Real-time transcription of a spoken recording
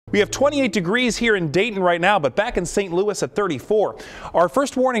We have 28 degrees here in Dayton right now, but back in St. Louis at 34. Our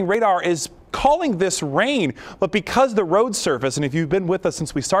first warning radar is calling this rain, but because the road surface, and if you've been with us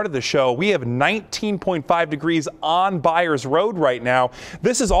since we started the show, we have 19.5 degrees on Byers Road right now.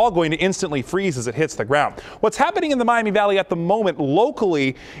 This is all going to instantly freeze as it hits the ground. What's happening in the Miami Valley at the moment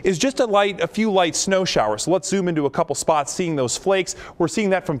locally is just a few light snow showers. So let's zoom into a couple spots seeing those flakes. We're seeing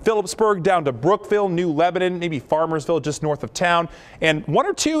that from Phillipsburg down to Brookville, New Lebanon, maybe Farmersville just north of town, and one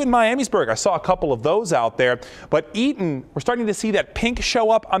or two in Miamisburg. I saw a couple of those out there, but Eaton, we're starting to see that pink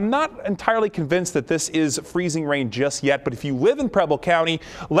show up. I'm not entirely convinced that this is freezing rain just yet, but if you live in Preble County,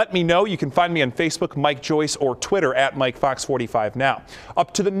 let me know. You can find me on Facebook, Mike Joyce, or Twitter at MikeFox45 now.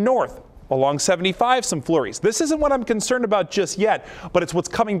 Up to the north, along 75, some flurries. This isn't what I'm concerned about just yet, but it's what's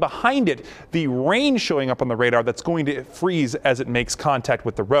coming behind it, the rain showing up on the radar that's going to freeze as it makes contact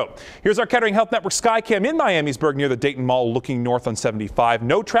with the road. Here's our Kettering Health Network Skycam in Miamisburg near the Dayton Mall looking north on 75.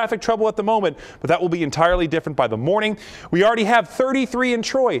 No traffic trouble at the moment, but that will be entirely different by the morning. We already have 33 in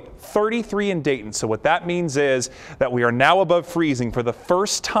Troy, 33 in Dayton. So what that means is that we are now above freezing for the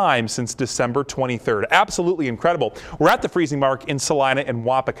first time since December 23rd. Absolutely incredible. We're at the freezing mark in Salina and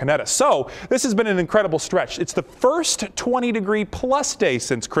Wapakoneta. So this has been an incredible stretch. It's the first 20-degree plus day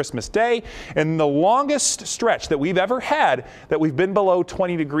since Christmas Day and the longest stretch that we've ever had that we've been below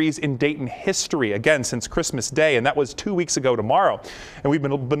 20 degrees in Dayton history, again, since Christmas Day, and that was 2 weeks ago tomorrow. And we've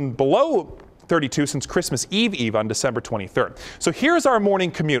been below 32 since Christmas Eve on December 23rd. So here's our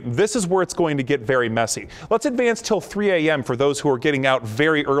morning commute. This is where it's going to get very messy. Let's advance till 3 a.m. for those who are getting out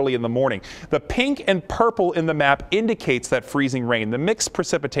very early in the morning. The pink and purple in the map indicates that freezing rain, the mixed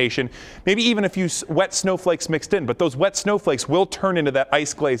precipitation, maybe even a few wet snowflakes mixed in, but those wet snowflakes will turn into that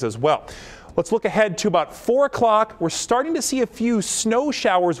ice glaze as well. Let's look ahead to about 4 o'clock. We're starting to see a few snow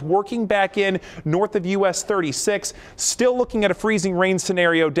showers working back in north of US 36. Still looking at a freezing rain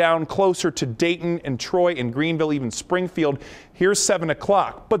scenario down closer to Dayton and Troy and Greenville, even Springfield. Here's 7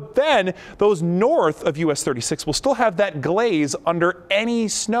 o'clock. But then those north of US 36 will still have that glaze under any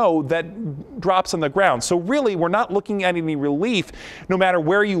snow that drops on the ground. So really, we're not looking at any relief no matter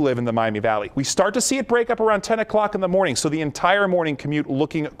where you live in the Miami Valley. We start to see it break up around 10 o'clock in the morning. So the entire morning commute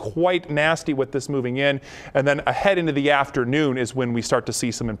looking quite nasty with this moving in, and then ahead into the afternoon is when we start to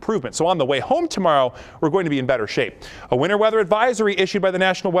see some improvement. So on the way home tomorrow, we're going to be in better shape. A winter weather advisory issued by the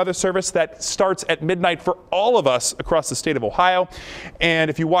National Weather Service that starts at midnight for all of us across the state of Ohio.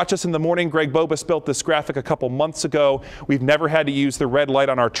 And if you watch us in the morning, Greg Bobus built this graphic a couple months ago. We've never had to use the red light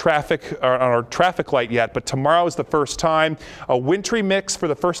on our traffic light yet, but tomorrow is the first time. A wintry mix for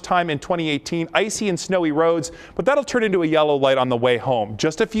the first time in 2018, icy and snowy roads, but that'll turn into a yellow light on the way home.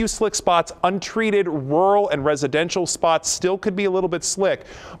 Just a few slick spots. Untreated rural and residential spots still could be a little bit slick,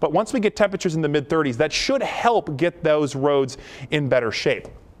 but once we get temperatures in the mid-30s, that should help get those roads in better shape.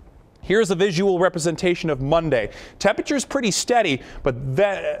 Here's a visual representation of Monday. Temperatures pretty steady, but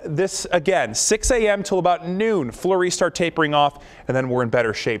this again, 6 a.m. till about noon, flurries start tapering off, and then we're in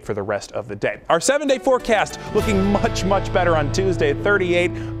better shape for the rest of the day. Our 7-day forecast looking much better on Tuesday,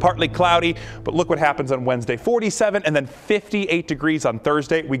 38, partly cloudy, but look what happens on Wednesday, 47, and then 58 degrees on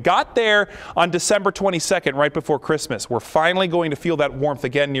Thursday. We got there on December 22nd, right before Christmas. We're finally going to feel that warmth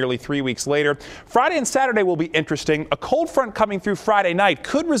again nearly 3 weeks later. Friday and Saturday will be interesting. A cold front coming through Friday night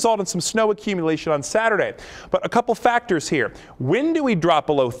could result in some snow accumulation on Saturday. But a couple factors here. When do we drop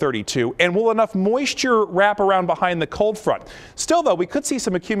below 32, and will enough moisture wrap around behind the cold front? Still, though, we could see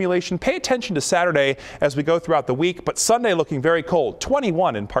some accumulation. Pay attention to Saturday as we go throughout the week, but Sunday looking very cold,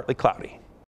 21 and partly cloudy.